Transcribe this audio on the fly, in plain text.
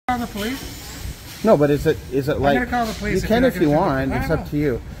the police? No, but is it like... I'm gonna call the police. You can if you want. It's up to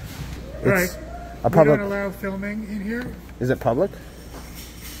you. Right. A public... We don't allow filming in here. Is it public?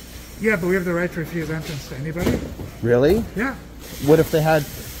 Yeah, but we have the right to refuse entrance to anybody. Really? Yeah. What if they had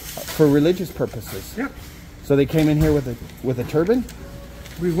for religious purposes? Yep. So they came in here with a turban?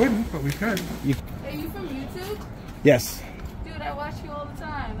 We wouldn't, but we could. Are you from YouTube? Yes. Dude, I watch you all the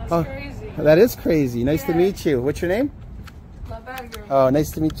time. That's crazy. That is crazy. Nice to meet you. What's your name? Oh, nice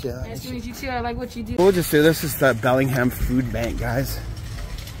to meet you. Nice to meet you too. I like what you do. We'll just do this. Is the Bellingham Foodbank, guys.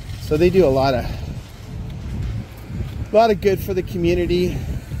 So they do a lot of good for the community.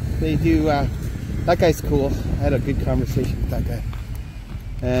 They do. That guy's cool. I had a good conversation with that guy,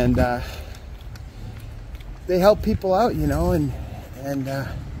 and they help people out, you know, and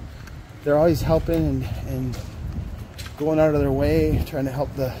they're always helping and going out of their way trying to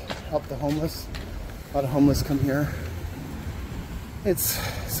help the homeless. A lot of homeless come here. It's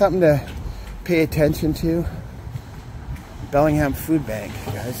something to pay attention to. Bellingham Foodbank,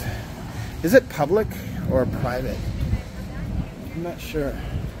 guys. Is it public or private? I'm not sure.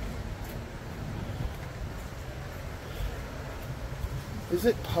 Is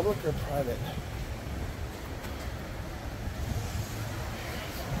it public or private?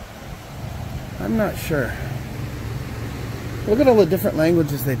 I'm not sure. Look at all the different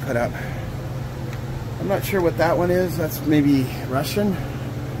languages they put up. I'm not sure what that one is. That's maybe Russian.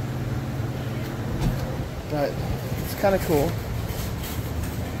 But it's kind of cool.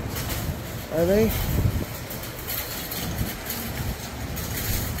 Are they?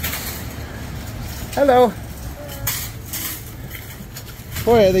 Hello.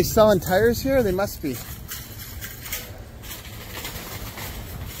 Boy, are they selling tires here? They must be.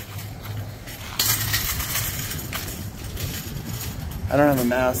 I don't have a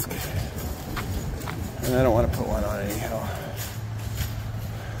mask. And I don't want to put one on anyhow.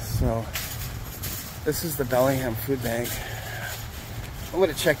 So, this is the Bellingham Foodbank. I'm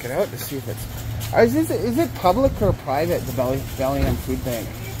going to check it out to see if it's... Is it public or private, the Bellingham Foodbank?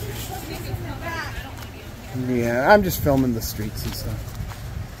 Yeah, I'm just filming the streets and stuff.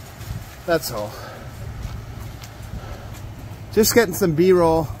 That's all. Just getting some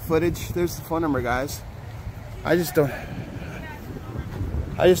B-roll footage. There's the phone number, guys. I just don't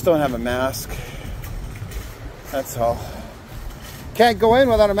have a mask. That's all. Can't go in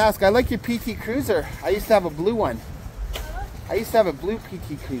without a mask. I like your PT Cruiser. I used to have a blue one. I used to have a blue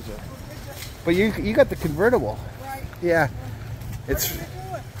PT Cruiser. But you got the convertible. Right. Yeah. It's.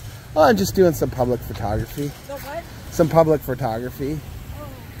 Oh, I'm just doing some public photography. So what? Some public photography. Oh.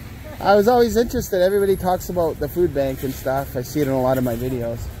 I was always interested. Everybody talks about the food bank and stuff. I see it in a lot of my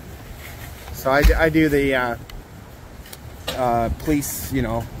videos. So I do the police, you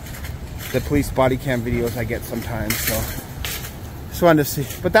know, the police body cam videos I get sometimes. So just wanted to see.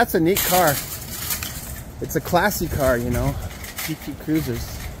 But that's a neat car. It's a classy car, you know. PT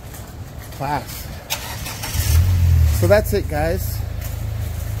Cruisers. Class. So that's it, guys.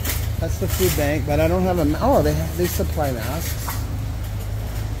 That's the food bank, but I don't have a... Oh, they supply masks.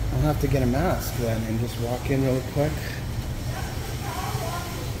 I'll have to get a mask then and just walk in really quick.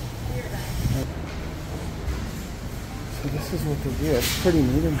 So this is what they do. It's pretty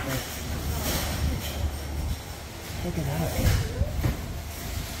neat in here. Look at that.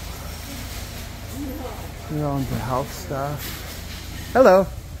 They're all into health stuff. Hello.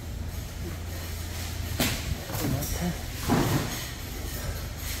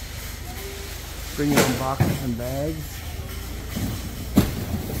 Bring your own boxes and bags.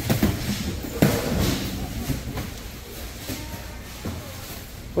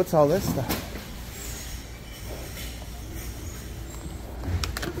 What's all this stuff?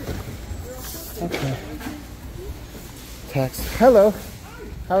 Okay. Text. Hello.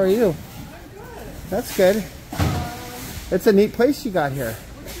 How are you? That's good. It's a neat place you got here.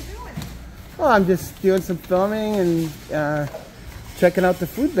 Oh, I'm just doing some filming and checking out the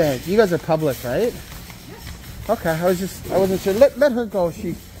food bank. You guys are public, right? Okay, I wasn't sure. Let her go.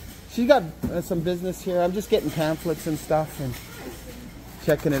 She got some business here. I'm just getting pamphlets and stuff and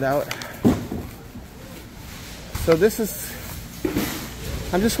checking it out. So this is,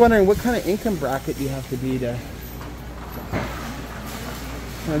 I'm just wondering what kind of income bracket you have to be to,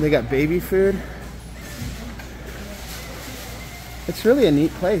 they got baby food. It's really a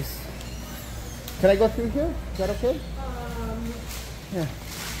neat place. Can I go through here? Is that okay? Yeah.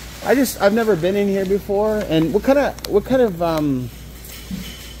 I've never been in here before, and what kind of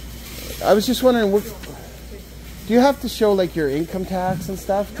I was just wondering, do you have to show like your income tax and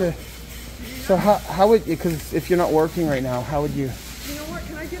stuff to, so how would, because if you're not working right now, how would you? You know what,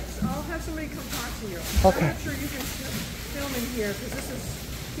 I'll have somebody come talk to you. Okay. I'm not sure you can film in here, because this is,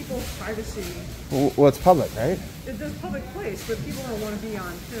 people's privacy. Well, it's public, right? There's public place, but people don't want to be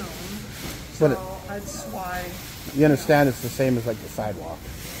on film. But So that's why. You understand it's the same as like the sidewalk.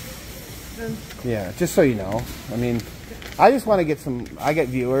 Then, Yeah, just so you know. I mean, I just want to get I get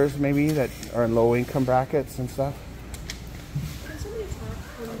viewers maybe that are in low income brackets and stuff. can somebody talk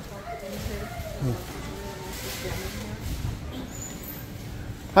when you talk to them?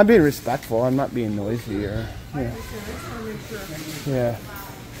 I'm being respectful. I'm not being noisy or, I yeah. understand. I just want to make sure. Yeah.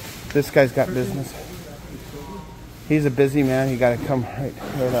 This guy's got business. He's a busy man. You got to come right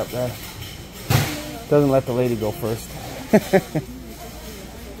up there. Doesn't let the lady go first.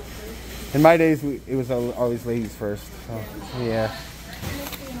 In my days, it was always ladies first. So, yeah.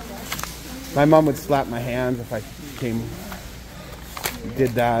 My mom would slap my hands if I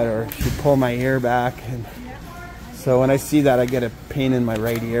did that, or she'd pull my ear back. And so when I see that, I get a pain in my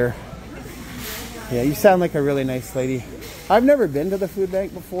right ear. Yeah, you sound like a really nice lady. I've never been to the food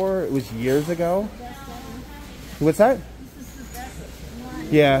bank before. It was years ago. What's that?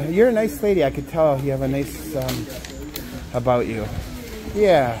 Yeah, you're a nice lady. I could tell you have a nice about you.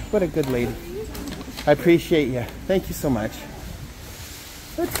 Yeah, what a good lady. I appreciate you. Thank you so much.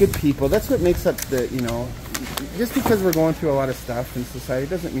 That's good people. That's what makes up the, you know, just because we're going through a lot of stuff in society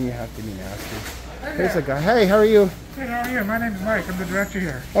doesn't mean you have to be nasty. There's a guy. Hey, how are you? Hey, how are you? My name's Mike. I'm the director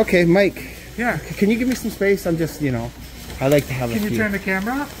here. Okay, Mike. Yeah. Can you give me some space? I'm just, you know, I like to have a few. Can you turn the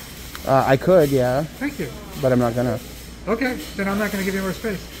camera off? I could, yeah. Thank you. But I'm not gonna. Okay, then I'm not going to give you more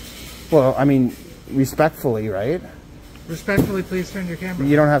space. Well, I mean, respectfully, right? Respectfully, please turn your camera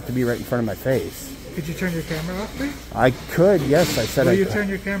You don't have to be right in front of my face. off. Could you turn your camera off, please? I could, yes. I said Will I you could. turn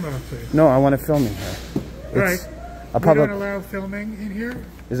your camera off, please? No, I want to film in here. All right. A We public. don't allow filming in here.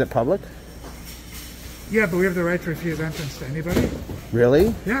 Is it public? Yeah, but we have the right to refuse entrance to anybody.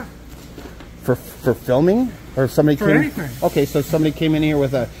 Really? Yeah. For filming, or if somebody For came? anything. Okay, so somebody came in here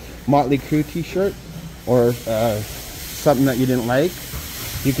with a Motley Crue T-shirt, or something that you didn't like.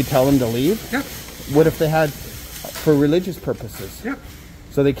 You could tell them to leave. Yep. What if they had for religious purposes? Yep.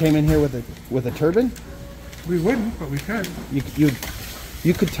 So they came in here with a turban. We wouldn't, but we could.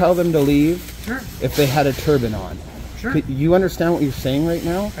 You could tell them to leave Sure. if they had a turban on. Sure. You understand what you're saying right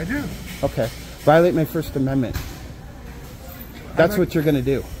now? I do. Okay. Violate my First Amendment. That's what you're going to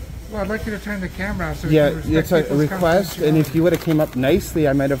do. Well, I'd like you to turn the camera off so we Yeah, can respect it's a people's request, and if confidentiality. you would have came up nicely,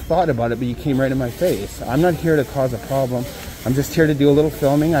 I might have thought about it, but you came right in my face. I'm not here to cause a problem. I'm just here to do a little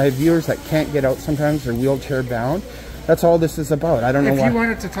filming. I have viewers that can't get out sometimes. They're wheelchair bound. That's all this is about. I don't know If why. you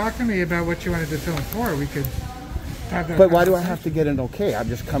wanted to talk to me about what you wanted to film for, we could have that. But why do I conversation. have to get an okay? I'm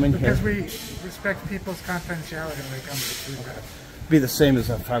just coming here. Because we respect people's confidentiality when they come to the food bank. Be the same as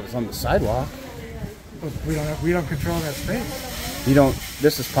if I was on the sidewalk. But we don't control that space. You don't.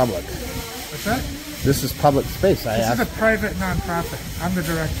 This is public. What's that? This is public space. This is a private nonprofit. I'm the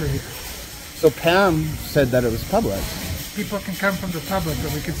director here. So Pam said that it was public. People can come from the public,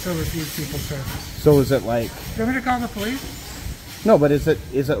 but we can still refuse people's service. So is it like? Do you want me to call the police? No, but is it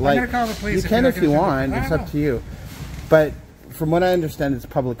like? gonna call the police You if can you're if not you gonna want. do it. It's I up know. to you. But from what I understand, it's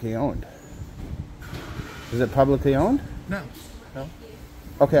publicly owned. Is it publicly owned? No. No.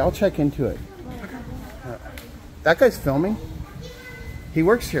 Okay, I'll check into it. Okay. That guy's filming. He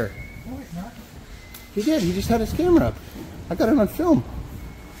works here. No, he's not. He did. He just had his camera up. I got it on film.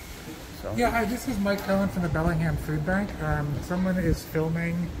 So. Yeah, hi, this is Mike Cohen from the Bellingham Foodbank. Someone is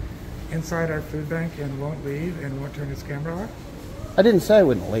filming inside our food bank and won't leave and won't turn his camera off. I didn't say I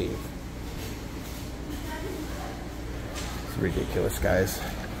wouldn't leave. It's ridiculous, guys.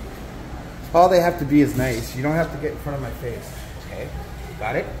 All they have to be is nice. You don't have to get in front of my face. Okay,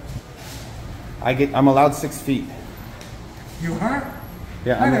 got it? I'm allowed 6 feet. You are?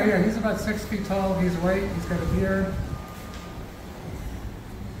 Yeah, I know, yeah, he's about 6 feet tall, he's white, he's got a beard.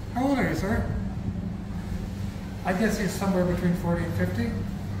 How old are you, sir? I guess he's somewhere between 40 and 50.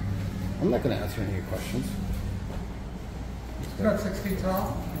 I'm not going to answer any of your questions. He's about 6 feet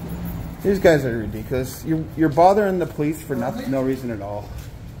tall. These guys are ridiculous. You're bothering the police for no reason at all.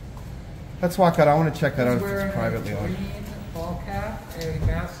 Let's walk out. I want to check that out He's if wearing it's privately a owned. green ball cap, a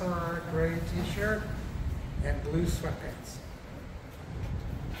Nassar gray t-shirt, and blue sweatpants.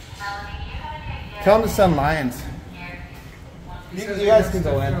 Tell them to send lions. He You says guys he can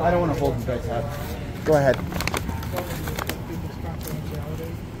go wants in. to I don't want to hold you guys up. Go ahead. People's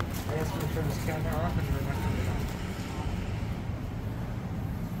confidentiality. I asked him to turn his camera off and you're not turning it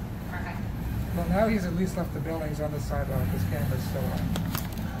on. Well, now he's at least left the building. He's on the sidewalk. His camera's still on.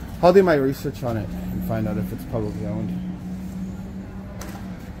 I'll do my research on it and find out if it's publicly owned.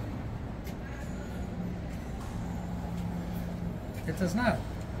 It does not.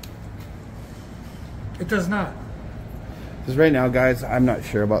 It does not. Because right now, guys, I'm not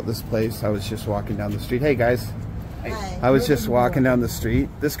sure about this place. I was just walking down the street. Hey, guys. Hi. I was just walking down the street.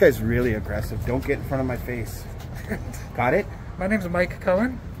 This guy's really aggressive. Don't get in front of my face. Got it? My name's Mike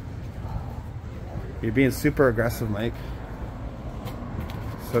Cohen. You're being super aggressive, Mike.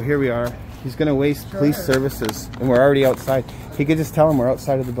 So here we are. He's going to waste police services, and we're already outside. He could just tell him we're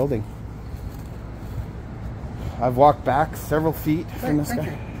outside of the building. I've walked back several feet from this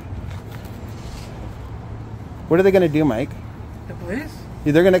guy. What are they going to do, Mike? The police?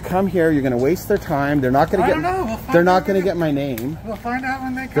 They're going to come here. You're going to waste their time. They're not going to get. I don't know. We'll find they're not out going to when get my name. We'll find out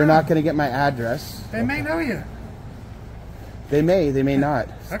when they come. They're not going to get my address. They may know you. They may. They may not.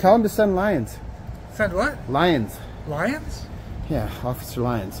 Okay. Tell them to send Lions. Send what? Lions. Lions? Yeah, Officer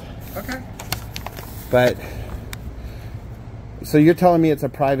Lions. Okay. But so you're telling me it's a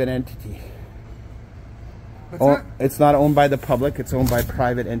private entity? What's that? It's not owned by the public. It's owned by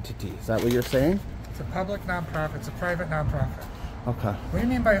private entity. Is that what you're saying? It's a public nonprofit. It's a private nonprofit. Okay. What do you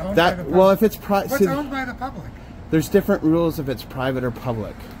mean by owned by the public? Well, if it's private, what's owned by the public? There's different rules if it's private or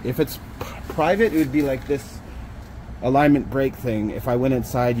public. If it's private, it would be like this alignment break thing. If I went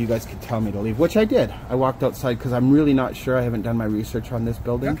inside, you guys could tell me to leave, which I did. I walked outside because I'm really not sure. I haven't done my research on this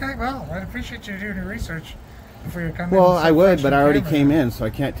building. Okay, well, I appreciate you doing your research before you come in. Well, I would, but I already came in, so I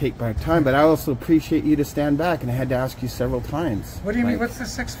can't take back time. But I also appreciate you to stand back, and I had to ask you several times. What do you mean? What's the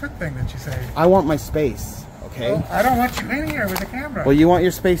 6-foot thing that you say? I want my space, okay? Well, I don't want you in here with the camera. Well, you want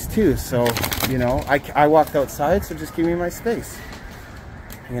your space too, so, you know, I walked outside, so just give me my space.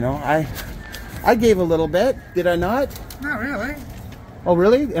 You know, I gave a little bit, did I not? Not really. Oh,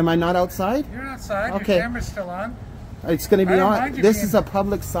 really? Am I not outside? You're outside. Okay. Your camera's still on. It's going to be I don't on. mind you This being- is a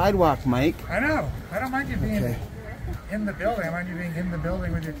public sidewalk, Mike. I know. I don't mind you being Okay. in the building. I mind you being in the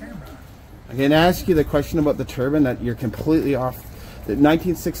building with your camera. I'm going to ask you the question about the turban that you're completely off. The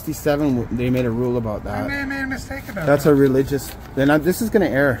 1967, they made a rule about I may that. have made a mistake about That's that. a religious. This is going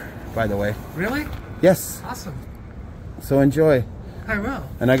to air, by the way. Really? Yes. Awesome. So enjoy. I will.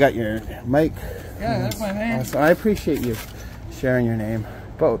 And I got your Mike. Yeah, that's my name. So I appreciate you sharing your name.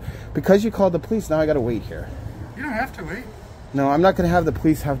 But because you called the police, now I got to wait here. You don't have to wait. No, I'm not going to have the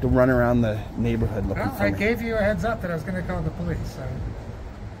police have to run around the neighborhood looking Well, for I me. gave you a heads up that I was going to call the police. So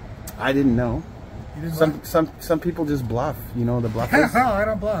I didn't know. you didn't. Some people just bluff. You know the bluffers. No, I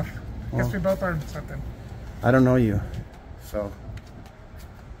don't bluff. Guess Well. we both learned something. I don't know you, so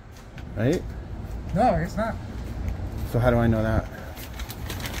right. No, it's not. So how do I know that?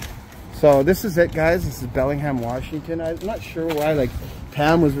 So this is it, guys. This is Bellingham, Washington. I'm not sure why. Like,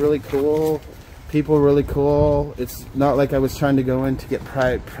 Pam was really cool. People were really cool. It's not like I was trying to go in to get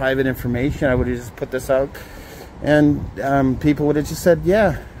private information. I would have just put this out, and people would have just said,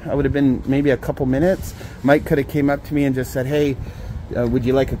 yeah. I would have been maybe a couple minutes. Mike could have came up to me and just said, hey, would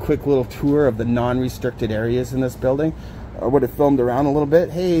you like a quick little tour of the non-restricted areas in this building? I would have filmed around a little bit.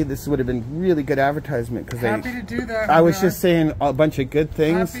 Hey, this would have been really good advertisement because Happy to do that. I was just saying a bunch of good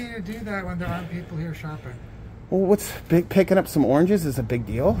things. Happy to do that when there aren't people here shopping. Well, what's big? Picking up some oranges is a big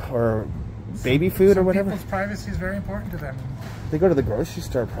deal, or baby food or whatever. People's privacy is very important to them. They go to the grocery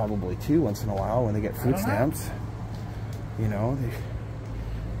store probably too once in a while when they get food don't know. stamps. You know,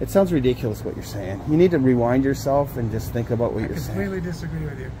 it sounds ridiculous what you're saying. You need to rewind yourself and just think about what I you're saying. completely disagree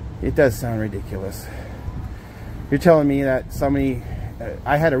with you. It does sound ridiculous. You're telling me that somebody,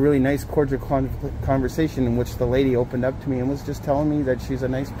 I had a really nice cordial conversation in which the lady opened up to me and was just telling me that she's a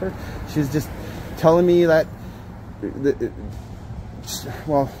nice person. She's just telling me that,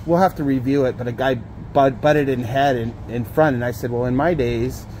 well, we'll have to review it, but a guy butted in head in front, and I said, well, in my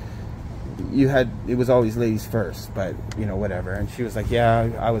days, it was always ladies first, but, you know, whatever. And she was like, yeah,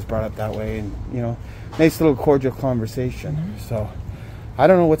 I was brought up that way, and, you know, nice little cordial conversation. So, I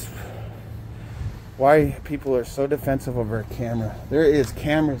don't know why people are so defensive over a camera. There is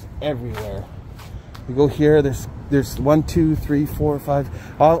cameras everywhere. You go here, there's 1, 2, 3, 4,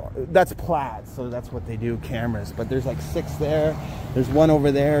 5. That's Plaid, so that's what they do, cameras. But there's like 6 there. There's 1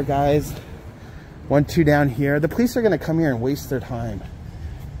 over there, guys. 1, 2 down here. The police are going to come here and waste their time,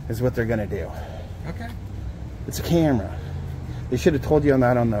 is what they're going to do. Okay. It's a camera. They should have told you on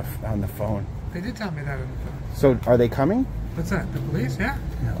that on the phone. They did tell me that on the phone. So are they coming? What's that? The police? Yeah.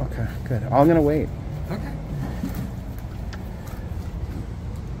 Okay, good. I'm going to wait. Okay.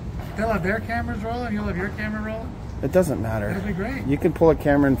 They'll have their cameras rolling, you'll have your camera rolling. It doesn't matter. It'll be great. You can pull a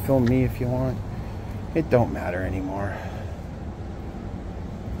camera and film me if you want. It don't matter anymore.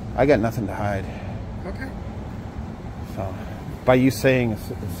 I got nothing to hide. Okay. So, by you saying,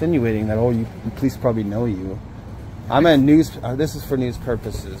 insinuating that, oh, the police probably know you. I'm a news. This is for news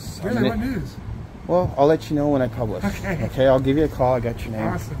purposes. Really? What news? Well, I'll let you know when I publish. Okay. Okay. I'll give you a call. I got your name.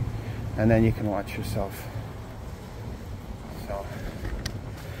 Awesome. And then you can watch yourself.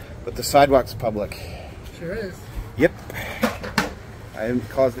 But the sidewalk's public. Sure is. Yep. I haven't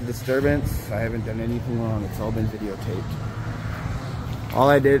caused a disturbance. I haven't done anything wrong. It's all been videotaped. All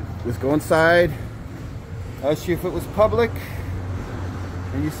I did was go inside, ask you if it was public,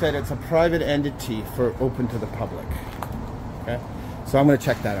 and you said it's a private entity for open to the public. Okay? So I'm going to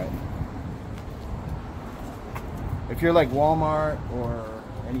check that out. If you're like Walmart or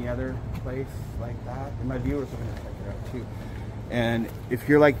any other place like that, and my viewers are going to check it out too. And if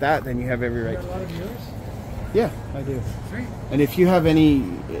you're like that, then you have every right. You got a lot of viewers? Yeah, I do. Sweet. And if you have any,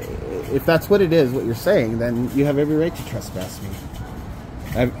 if that's what it is, what you're saying, then you have every right to trespass me.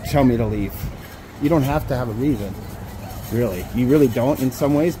 Tell me to leave. You don't have to have a reason, really. You really don't in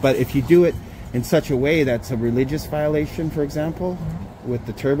some ways, but if you do it in such a way that's a religious violation, for example, with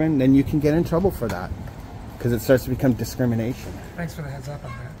the turban, then you can get in trouble for that because it starts to become discrimination. Thanks for the heads up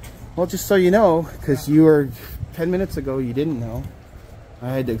on that. Well, just so you know, because you were 10 minutes ago, you didn't know. I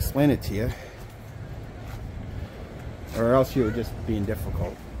had to explain it to you. Or else you were just being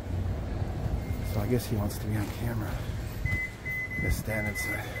difficult. So I guess he wants to be on camera. Just stand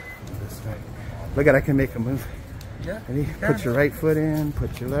inside this way. Look at, I can make a move. Yeah. Ready? Put your right foot in,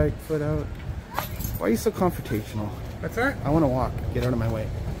 put your right foot out. Why are you so confrontational? What's that? I want to walk. Get out of my way.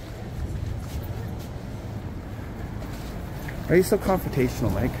 Why are you so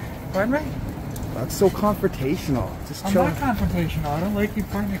confrontational, Mike? Pardon me? That's so confrontational. Just I'm chill. not confrontational. I don't like you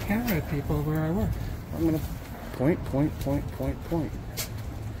pointing the camera at people where I work. I'm gonna point.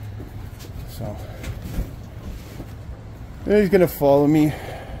 So he's gonna follow me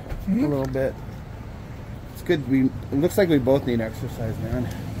a little bit. It's good. It looks like we both need exercise, man.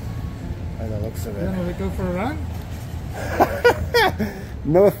 By the looks of it. Then will we go for a run?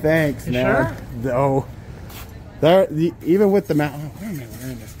 No thanks, You man. sure? No. Even with the mount. Why am I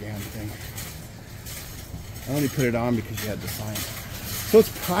wearing this damn thing? I only put it on because you had the sign. So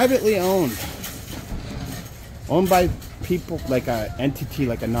it's privately owned. Owned by people, like a entity,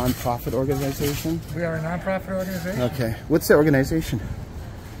 like a non-profit organization? We are a non-profit organization. Okay. What's the organization?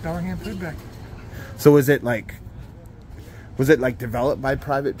 Bellingham Foodbank. So was it like developed by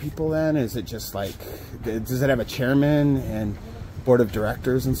private people then? Is it just like, does it have a chairman and board of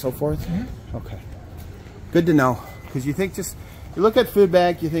directors and so forth? Okay. Good to know. Because you think you look at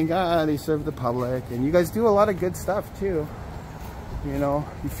Foodbank, you think, they serve the public. And you guys do a lot of good stuff too. You know,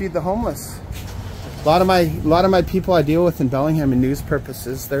 you feed the homeless. A lot of my people I deal with in Bellingham and news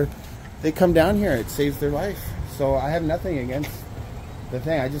purposes, they come down here. It saves their life. So I have nothing against the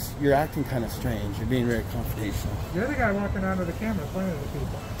thing. You're acting kind of strange. You're being very confrontational. You're the guy walking onto the camera pointing at the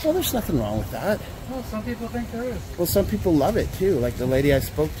people. Well, there's nothing wrong with that. Well, some people think there is. Well, some people love it too, like the lady I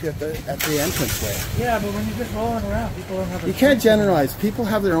spoke to at the entranceway. Yeah, but when you're just rolling around, people don't have. You can't generalize. People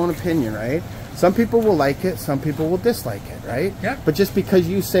have their own opinion, right? Some people will like it. Some people will dislike it, right? Yeah. But just because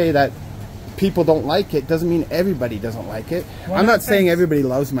you say that people don't like it doesn't mean everybody doesn't like it. I'm not saying everybody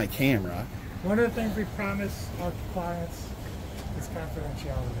loves my camera. One of the things we promise our clients is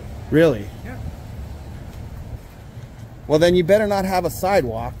confidentiality. Really? Yeah. Well, then you better not have a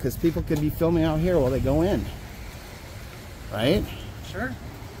sidewalk because people could be filming out here while they go in. Right? Sure.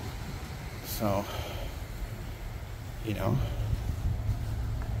 So, you know,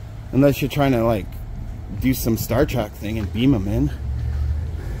 unless you're trying to like do some Star Trek thing and beam them in.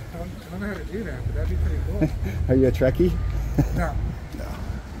 I don't know how to do that, but that'd be pretty cool. Are you a Trekkie? No. No.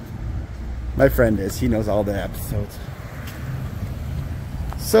 My friend is. He knows all the episodes.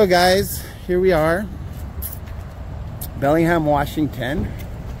 So guys, here we are. Bellingham, Washington.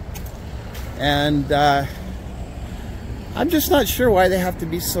 And I'm just not sure why they have to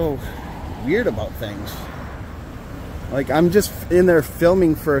be so weird about things. Like, I'm just in there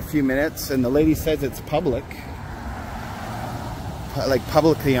filming for a few minutes and the lady says it's public. Like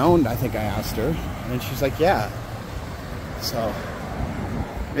publicly owned, I think I asked her. And she's like, yeah. So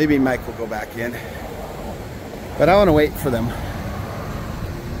maybe Mike will go back in. But I want to wait for them.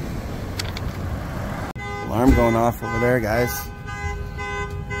 Alarm going off over there, guys.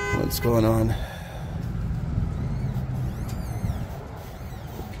 What's going on?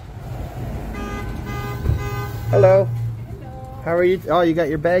 Hello. Hello. How are you? Oh, you got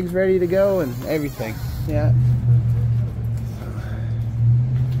your bags ready to go and everything. Yeah.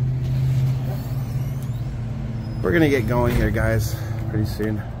 We're gonna get going here, guys, pretty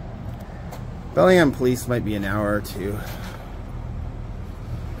soon. Bellingham police might be an hour or two.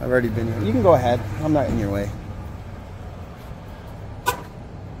 I've already been here. You can go ahead. I'm not in your way.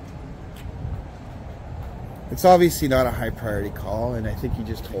 It's obviously not a high priority call, and I think you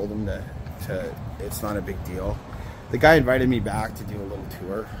just told them to it's not a big deal. The guy invited me back to do a little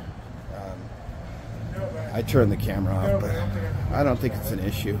tour. I turned the camera off, but I don't think it's an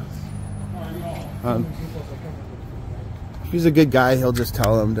issue. If he's a good guy, he'll just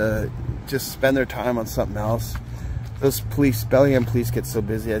tell them to just spend their time on something else. Those police, Bellingham police, get so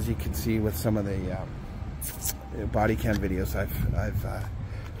busy, as you can see with some of the body cam videos I've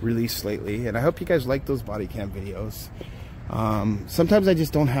released lately, and I hope you guys like those body cam videos. Sometimes I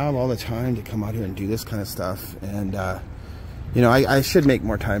just don't have all the time to come out here and do this kind of stuff, and you know, I should make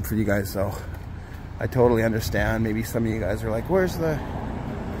more time for you guys, though. I totally understand. Maybe some of you guys are like, where's the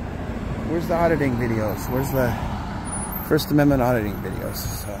auditing videos? Where's the First Amendment auditing videos?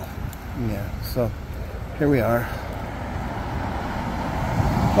 So yeah, so here we are.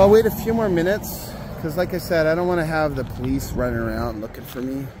 I'll wait a few more minutes because, like I said, I don't want to have the police running around looking for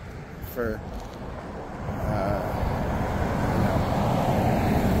me for you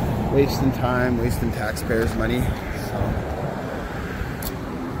know, wasting time, wasting taxpayers' money. So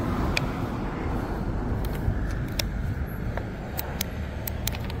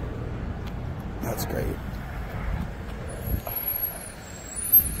that's great.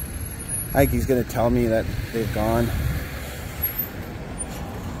 I think he's going to tell me that they've gone.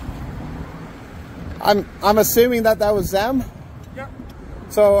 I'm assuming that was them? Yep.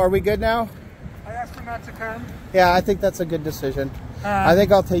 So are we good now? I asked them not to come. Yeah, I think that's a good decision. I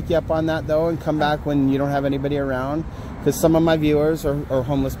think I'll take you up on that, though, and come back when you don't have anybody around, because some of my viewers are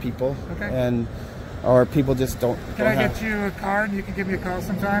homeless people. Okay. Or people just don't. Can I get you a card and you can give me a call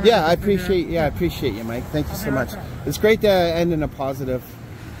sometime? Yeah, I appreciate. Yeah, I appreciate you, Mike. Thank you so much. It's great to end in a positive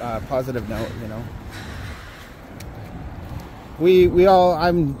note. You know, we all.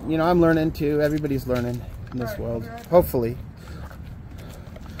 I'm learning too. Everybody's learning in this world. Hopefully.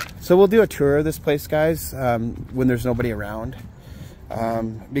 So we'll do a tour of this place, guys, when there's nobody around,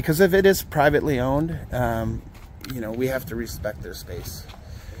 because if it is privately owned, you know, we have to respect their space.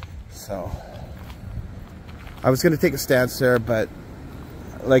 So. I was going to take a stance there, but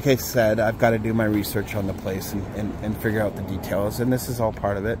like I said, I've got to do my research on the place and figure out the details, and this is all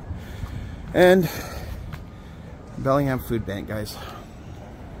part of it. And Bellingham Foodbank, guys.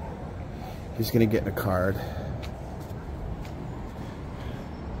 He's going to get in a card.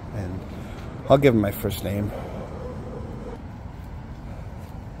 And I'll give him my first name.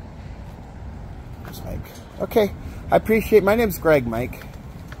 There's Mike. Okay, I appreciate. My name's Greg, Mike.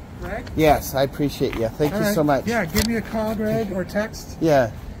 Greg? Yes, I appreciate you. Thank you so much. Yeah, give me a call, Greg, or text. Yeah.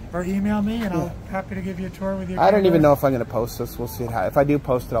 Or email me, and I'll happy to give you a tour with you. I don't even know if I'm going to post this. We'll see if I do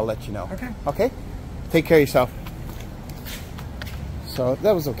post it, I'll let you know. Okay. Okay? Take care of yourself. So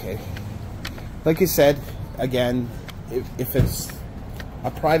that was okay. Like you said, again, if it's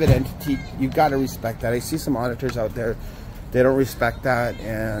a private entity, you've got to respect that. I see some auditors out there, they don't respect that,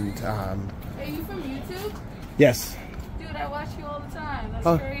 and Are you from YouTube? yes. Dude, I watch you all the time.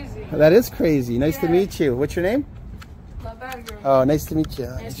 That's crazy. That is crazy. Nice to meet you. What's your name? Girl. Oh, nice to meet you.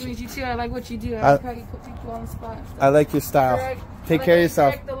 Nice to meet you too. I like what you do. I like how you put people on the spot. I like your style. Take care of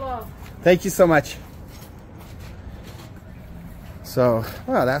yourself. Thank you so much. So,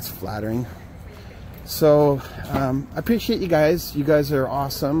 well, that's flattering. So, I appreciate you guys. You guys are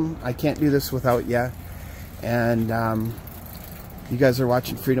awesome. I can't do this without you. And you guys are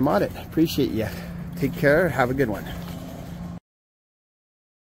watching Freedom Audit. Appreciate you. Take care. Have a good one.